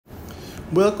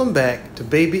Welcome back to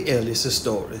Baby Elias'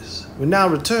 Stories. We now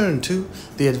return to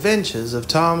The Adventures of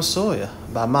Tom Sawyer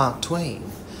by Mark Twain,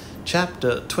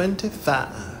 Chapter 25.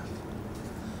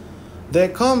 There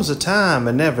comes a time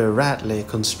in every rightly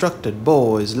constructed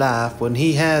boy's life when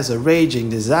he has a raging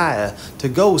desire to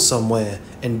go somewhere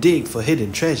and dig for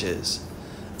hidden treasures.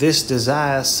 This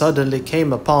desire suddenly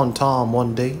came upon Tom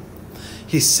one day.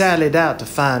 He sallied out to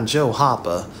find Joe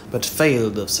Harper, but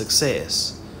failed of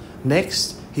success.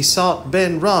 Next, he sought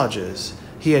Ben Rogers.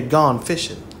 He had gone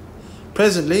fishing.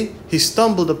 Presently, he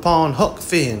stumbled upon Huck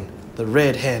Finn, the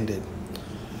red-handed.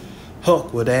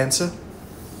 Huck would answer.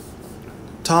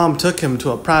 Tom took him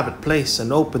to a private place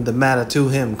and opened the matter to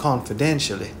him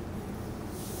confidentially.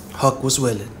 Huck was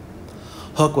willing.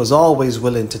 Huck was always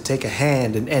willing to take a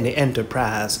hand in any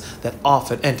enterprise that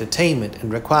offered entertainment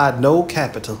and required no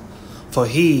capital, for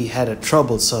he had a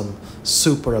troublesome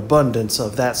superabundance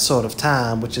of that sort of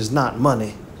time which is not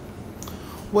money.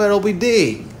 "Where'll we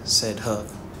dig?" said Huck.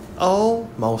 "Oh,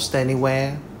 most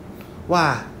anywhere."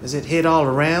 "Why, is it hid all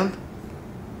around?"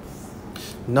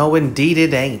 "No, indeed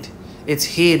it ain't.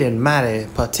 It's hid in mighty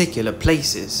particular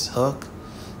places, Huck.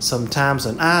 Sometimes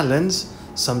on islands,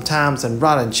 sometimes in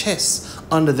rotten chests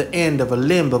under the end of a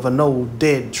limb of an old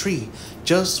dead tree,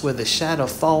 just where the shadow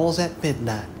falls at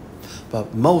midnight,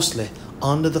 but mostly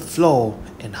under the floor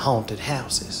in haunted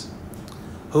houses."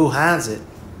 "Who hides it?"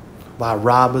 "Why,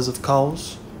 robbers, of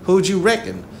course. Who'd you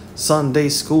reckon? Sunday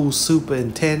school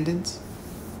superintendents?"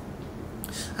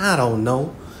 "I don't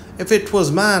know. If it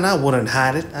was mine, I wouldn't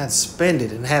hide it. I'd spend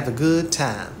it and have a good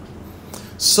time."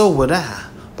 "So would I,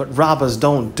 but robbers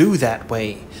don't do that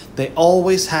way. They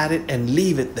always hide it and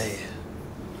leave it there."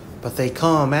 "But they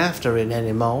come after it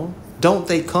anymore. Don't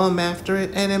they come after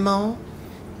it anymore?"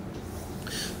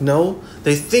 "No,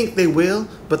 they think they will,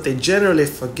 but they generally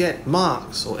forget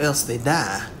marks or else they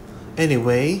die.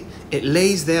 Anyway, it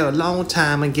lays there a long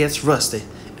time and gets rusty,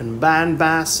 and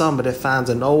by somebody finds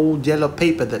an old yellow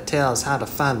paper that tells how to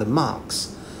find the marks.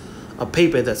 A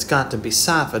paper that's got to be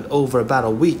ciphered over about a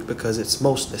week because it's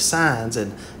mostly signs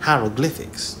and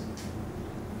hieroglyphics."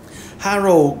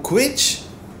 "Hieroglyphics?"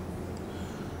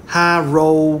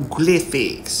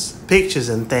 "Hieroglyphics. Pictures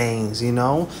and things, you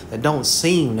know, that don't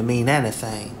seem to mean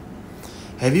anything."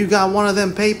 "Have you got one of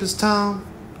them papers, Tom?"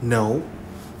 "No."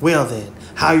 "Well then,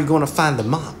 how are you going to find the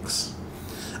marks?"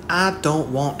 "I don't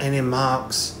want any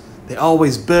marks. They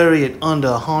always bury it under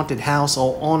a haunted house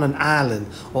or on an island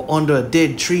or under a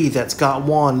dead tree that's got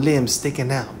one limb sticking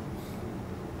out."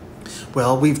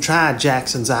 "Well, we've tried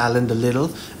Jackson's Island a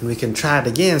little, and we can try it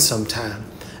again sometime.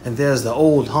 And there's the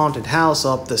old haunted house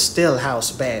up the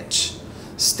Stillhouse branch,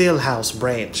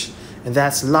 and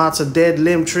that's lots of dead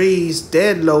limb trees,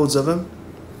 dead loads of them."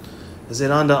 "Is it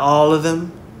under all of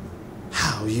them?"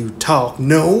 "How you talk,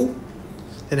 no."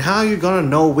 "Then how are you going to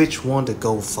know which one to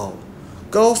go for?"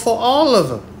 "Go for all of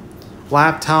them."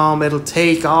 "Why, Tom, it'll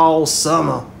take all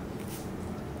summer."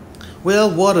 "Well,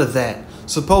 what of that?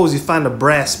 Suppose you find a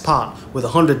brass pot with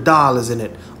 $100 in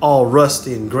it, all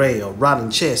rusty and gray, or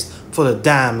rotten chest full of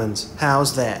diamonds.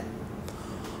 How's that?"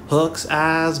 Huck's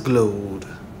eyes glowed.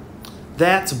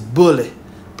 "That's bully.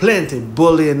 Plenty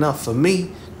bully enough for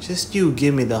me. Just you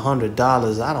give me the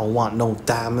 $100. I don't want no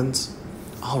diamonds."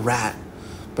 "All right.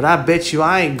 But I bet you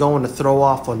I ain't going to throw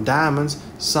off on diamonds.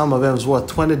 Some of them's worth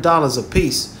 $20 a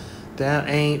piece. There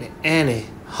ain't any,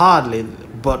 hardly,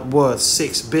 but worth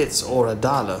 6 bits or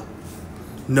 $1.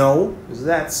 "No? Is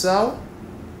that so?"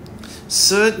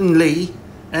 "Certainly.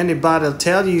 Anybody'll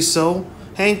tell you so.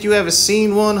 Hain't you ever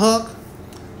seen one, Huck?"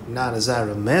 "Not as I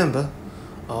remember.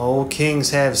 Oh, kings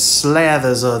have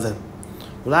slathers of them."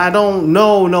 "Well, I don't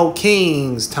know no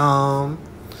kings, Tom."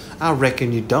 "I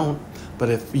reckon you don't. But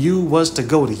if you was to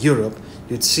go to Europe,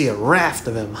 you'd see a raft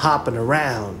of them hopping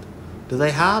around." "Do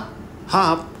they hop?"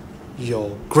 "Hop?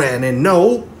 Your granny,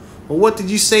 no. Well, what did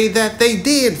you say that they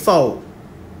did for?"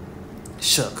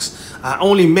 "Shucks, I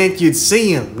only meant you'd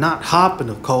see 'em, not hopping,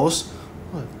 of course.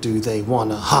 What do they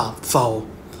want to hop for?"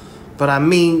 "But I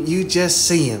mean, you just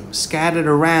see 'em scattered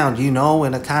around, you know,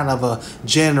 in a kind of a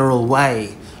general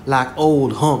way, like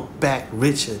old humpback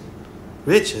Richard."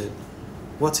 "Richard?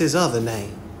 What's his other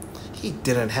name?" "He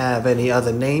didn't have any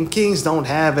other name. Kings don't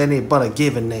have any but a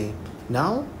given name."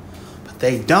 "No? But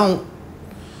they don't."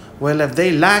 "Well, if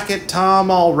they like it, Tom,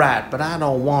 all right. But I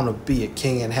don't want to be a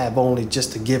king and have only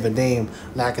just a given name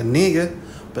like a nigger.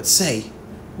 But say,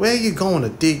 where you going to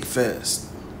dig first?"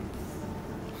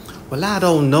 "Well, I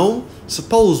don't know.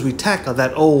 Suppose we tackle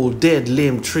that old dead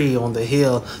limb tree on the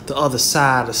hill the other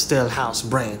side of Stillhouse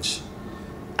branch."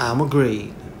 "I'm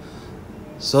agreed."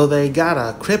 So they got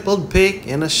a crippled pick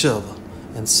and a shovel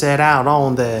and set out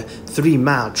on their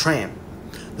 3-mile tramp.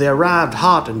 They arrived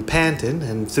hot and panting,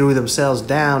 and threw themselves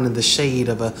down in the shade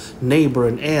of a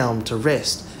neighboring elm to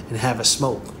rest and have a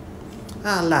smoke.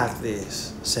 "I like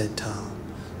this," said Tom.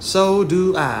 "So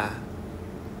do I.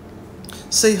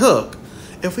 Say, Hook,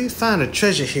 if we find a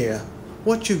treasure here,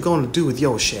 what you gonna do with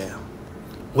your share?"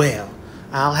 "Well,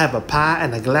 I'll have a pie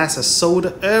and a glass of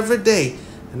soda every day,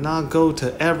 and I'll go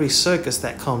to every circus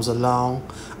that comes along.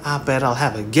 I bet I'll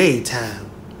have a gay time."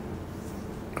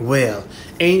 "Well,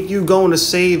 ain't you going to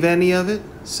save any of it?"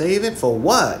 "Save it for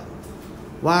what?"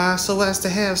 "Why, so as to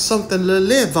have something to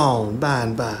live on by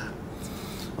and by."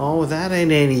 "Oh, that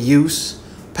ain't any use.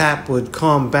 Pap would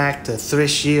come back to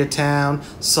Threshyear Town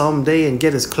someday and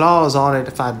get his claws on it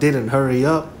if I didn't hurry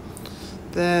up.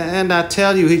 And I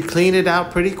tell you, he'd clean it out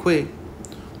pretty quick.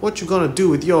 What you gonna do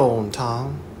with your own,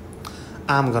 Tom?"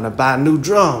 "I'm gonna buy a new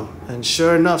drum, and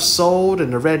sure enough sold,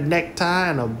 and a red necktie,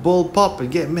 and a bull pup,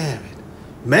 and get married."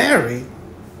 "Married?"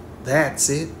 "That's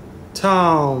it.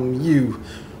 Tom,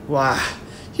 why,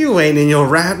 you ain't in your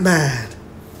right mind."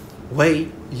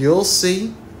 "Wait, you'll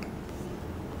see."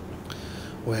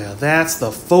 "Well, that's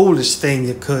the foolish thing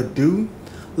you could do.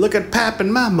 Look at Pap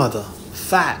and my mother.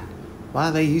 Fight. Why,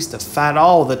 they used to fight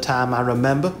all the time, I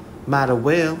remember. Mighty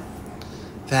well."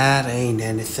 "That ain't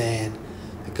anything.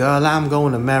 The girl I'm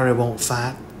going to marry won't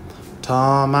fight.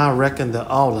 Tom, I reckon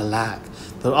they're all alike.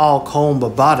 They'll all comb a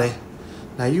body.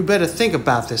 Now, you better think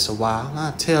about this a while.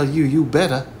 I tell you, you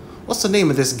better. What's the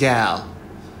name of this gal?"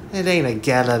 "It ain't a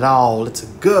gal at all. It's a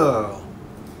girl."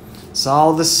 "It's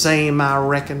all the same, I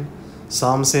reckon.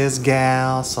 Some says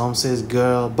gal, some says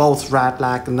girl. Both right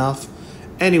like enough.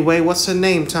 Anyway, what's her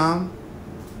name, Tom?"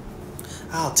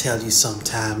 "I'll tell you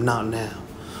sometime, not now."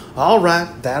 "All right,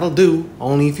 that'll do.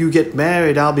 Only if you get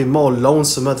married, I'll be more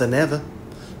lonesomer than ever."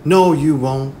 "No, you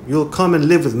won't. You'll come and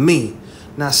live with me.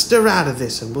 Now stir out of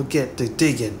this and we'll get to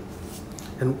digging.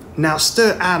 We'll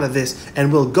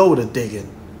go to digging."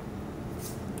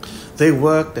 They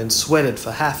worked and sweated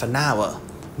for half an hour.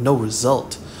 No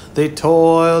result. They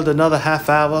toiled another half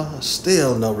hour.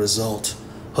 Still no result.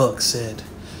 Hook said,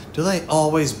 "Do they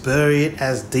always bury it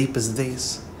as deep as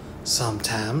this?"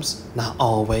 "Sometimes. Not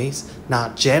always.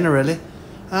 Not generally.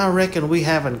 I reckon we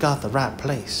haven't got the right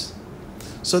place."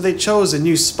 So they chose a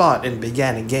new spot and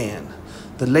began again.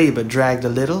 The labor dragged a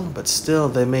little, but still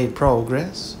they made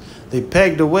progress. They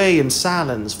pegged away in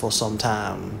silence for some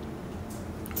time.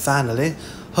 Finally,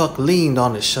 Huck leaned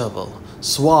on his shovel,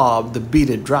 swabbed the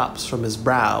beaded drops from his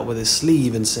brow with his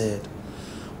sleeve, and said,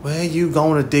 "Where you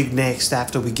gonna dig next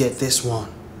after we get this one?"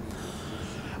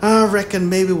 "I reckon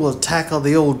maybe we'll tackle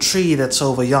the old tree that's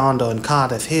over yonder on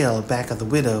Cardiff Hill back of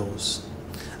the widow's."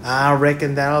 "I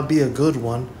reckon that'll be a good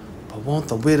one. But won't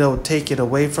the widow take it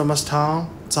away from us, Tom?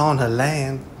 It's on her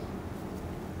land."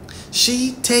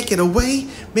 "She'd take it away?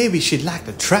 Maybe she'd like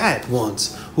to try it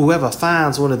once. Whoever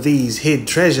finds one of these hid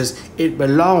treasures, it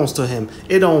belongs to him.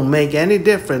 It don't make any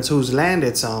difference whose land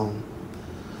it's on."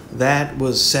 That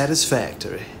was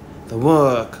satisfactory. The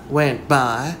work went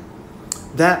by.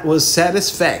 That was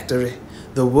satisfactory.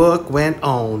 The work went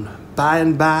on. By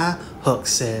and by, Huck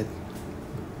said,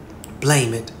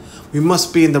 "Blame it. We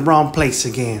must be in the wrong place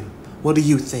again. What do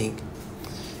you think?"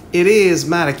 "It is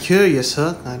mighty curious,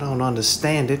 Huck. I don't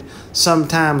understand it.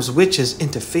 Sometimes witches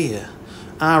interfere.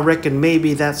 I reckon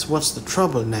maybe that's what's the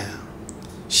trouble now."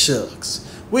 "Shucks.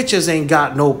 Witches ain't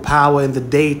got no power in the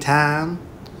daytime."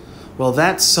 "Well,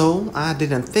 that's so. I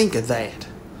didn't think of that."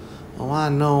 "Oh, I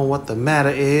know what the matter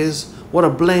is. What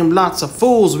a blame lots of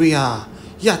fools we are.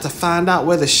 You have to find out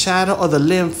where the shadow or the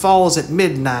limb falls at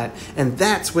midnight, and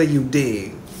that's where you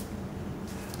dig."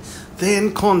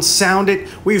 "Then, consound it,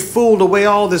 we fooled away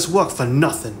all this work for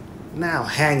nothing. Now,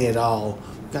 hang it all.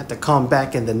 Got to come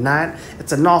back in the night.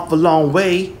 It's an awful long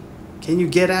way. Can you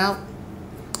get out?"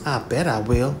 "I bet I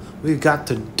will. We've got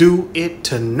to do it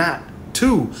tonight,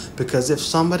 too, because if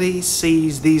somebody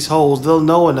sees these holes, they'll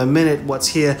know in a minute what's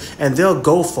here, and they'll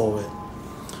go for it."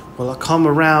 "Well, I'll come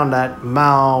around at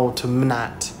Mao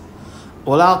tonight."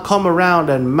 I'll come around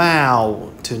at Mao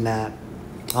tonight."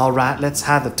 "All right, let's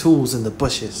hide the tools in the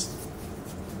bushes."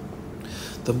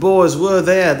 The boys were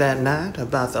there that night,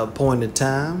 about the appointed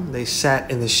time. They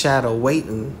sat in the shadow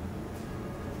waiting.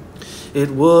 It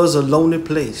was a lonely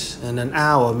place, and an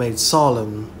hour made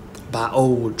solemn by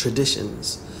old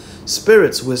traditions.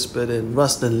 Spirits whispered in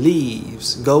rustling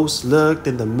leaves. Ghosts lurked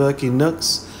in the murky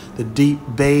nooks. The deep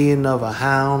baying of a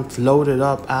hound floated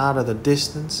up out of the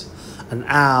distance. An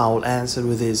owl answered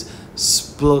with his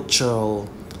sepulchral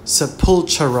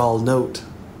note.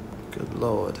 Good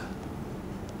Lord.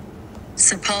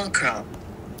 Sepulchral.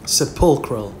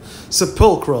 Sepulchral,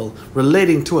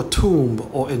 relating to a tomb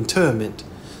or interment.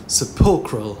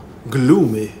 Sepulchral,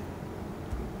 gloomy.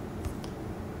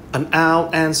 An owl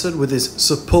answered with his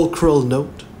sepulchral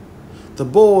note. The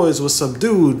boys were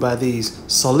subdued by these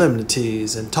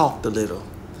solemnities and talked a little.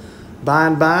 By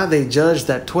and by they judged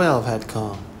that 12 had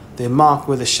come. They marked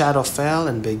where the shadow fell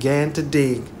and began to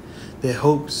dig. Their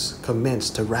hopes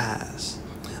commenced to rise.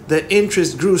 Their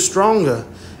interest grew stronger,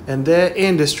 and their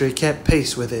industry kept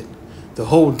pace with it. The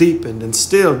hole deepened and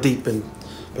still deepened,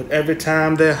 but every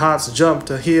time their hearts jumped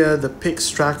to hear the pick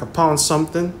strike upon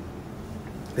something,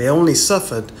 they only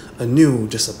suffered a new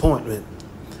disappointment.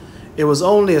 It was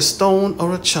only a stone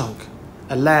or a chunk.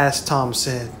 At last Tom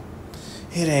said,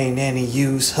 "It ain't any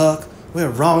use, Huck. We're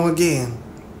wrong again."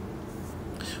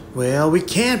 "Well, we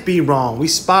can't be wrong. We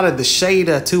spotted the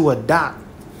shader to a dot."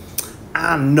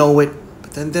 "I know it,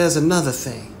 but then there's another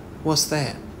thing." "What's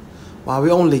that?" "Why, we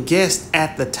only guessed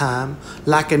at the time.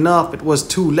 Like enough it was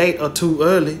too late or too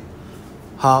early."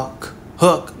 Huck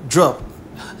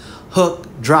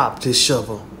dropped his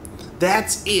shovel.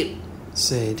 "That's it,"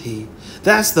 said he.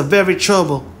 "That's the very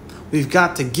trouble. We've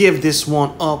got to give this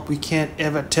one up. We can't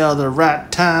ever tell the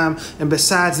right time, and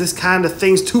besides, this kind of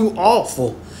thing's too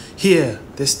awful. Here,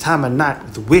 this time of night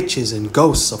with witches and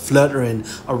ghosts are fluttering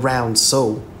around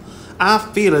so. I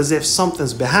feel as if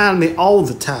something's behind me all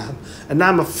the time, and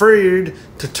I'm afraid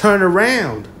to turn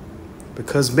around,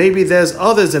 because maybe there's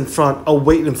others in front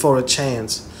awaiting for a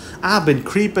chance. I've been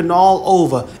creeping all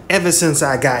over ever since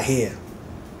I got here."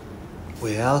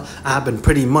 "Well, I've been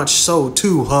pretty much so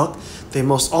too, Huck. They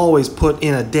most always put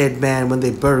in a dead man when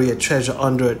they bury a treasure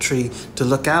under a tree to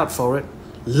look out for it."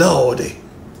 "Lordy!"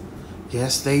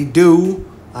 "Yes, they do.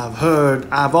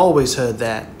 I've always heard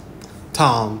that.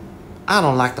 Tom, I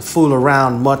don't like to fool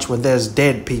around much when there's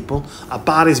dead people. A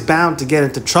body's bound to get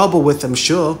into trouble with them,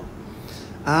 sure.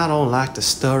 I don't like to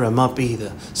stir him up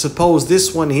either. Suppose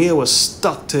this one here was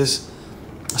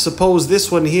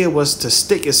to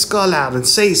stick his skull out and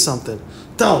say something."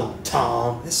 "Don't,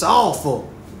 Tom. It's awful."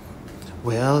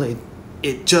 "Well,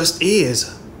 it just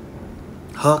is.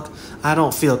 Huck, I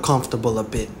don't feel comfortable a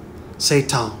bit. Say,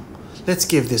 Tom, let's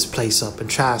give this place up and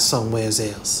try somewheres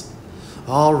else."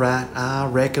 "All right, I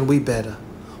reckon we better.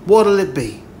 What'll it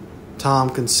be?" Tom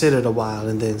considered a while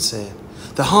and then said,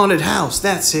 "The haunted house,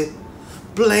 that's it."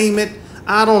 "Blame it,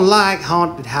 I don't like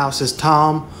haunted houses,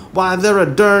 Tom. Why, they're a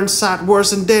darn sight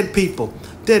worse than dead people.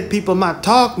 Dead people might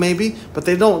talk, maybe, but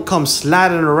they don't come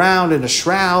sliding around in a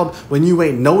shroud when you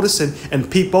ain't noticing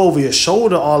and peep over your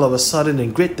shoulder all of a sudden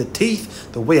and grit the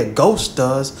teeth the way a ghost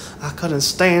does. I couldn't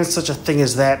stand such a thing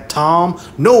as that, Tom.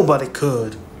 Nobody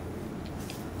could."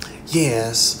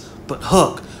 "Yes, but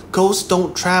Huck, ghosts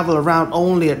don't travel around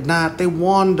only at night. They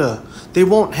wander. They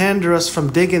won't hinder us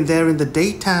from digging there in the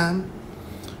daytime."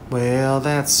 "Well,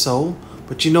 that's so.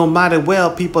 But you know mighty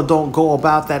well people don't go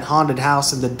about that haunted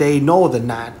house in the day nor the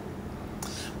night."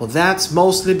 "Well, that's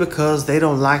mostly because they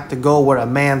don't like to go where a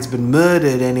man's been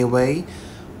murdered anyway.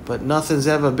 But nothing's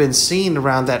ever been seen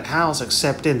around that house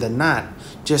except in the night.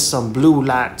 Just some blue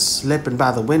lights slipping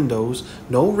by the windows.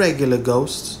 No regular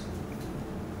ghosts."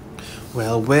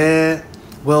 Well,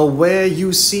 where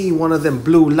you see one of them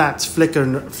blue lights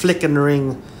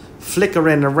flickering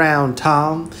around,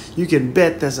 Tom, you can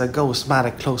bet there's a ghost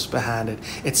mighty close behind it.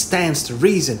 It stands to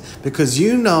reason, because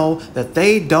you know that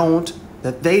they don't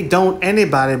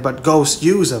anybody but ghosts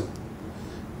use them."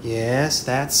 "Yes,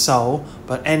 that's so,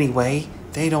 but anyway,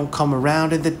 they don't come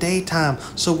around in the daytime,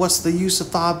 so what's the use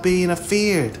of our being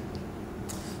afeared?"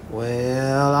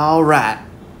 "Well, all right.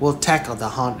 We'll tackle the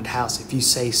haunted house if you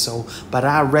say so, but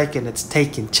I reckon it's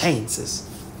taking chances."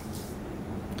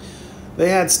 They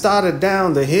had started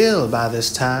down the hill by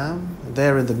this time.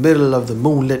 There in the middle of the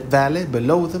moonlit valley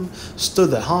below them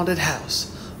stood the haunted house,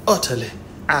 utterly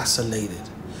isolated.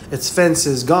 Its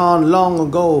fences gone long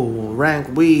ago,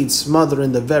 rank weeds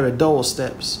smothering the very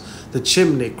doorsteps. The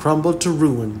chimney crumbled to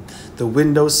ruin, the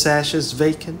window sashes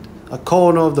vacant, a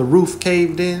corner of the roof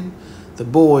caved in. The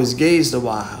boys gazed a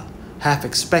while, half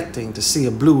expecting to see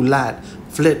a blue light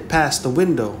flit past the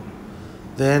window.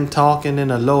 Then, talking in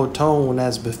a low tone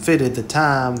as befitted the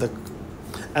time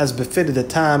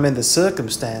and the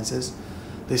circumstances,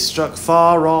 they struck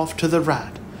far off to the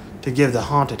right to give the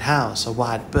haunted house a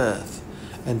wide berth,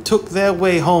 and took their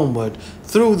way homeward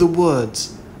through the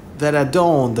woods that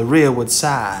adorned the rearward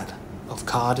side of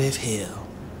Cardiff Hill.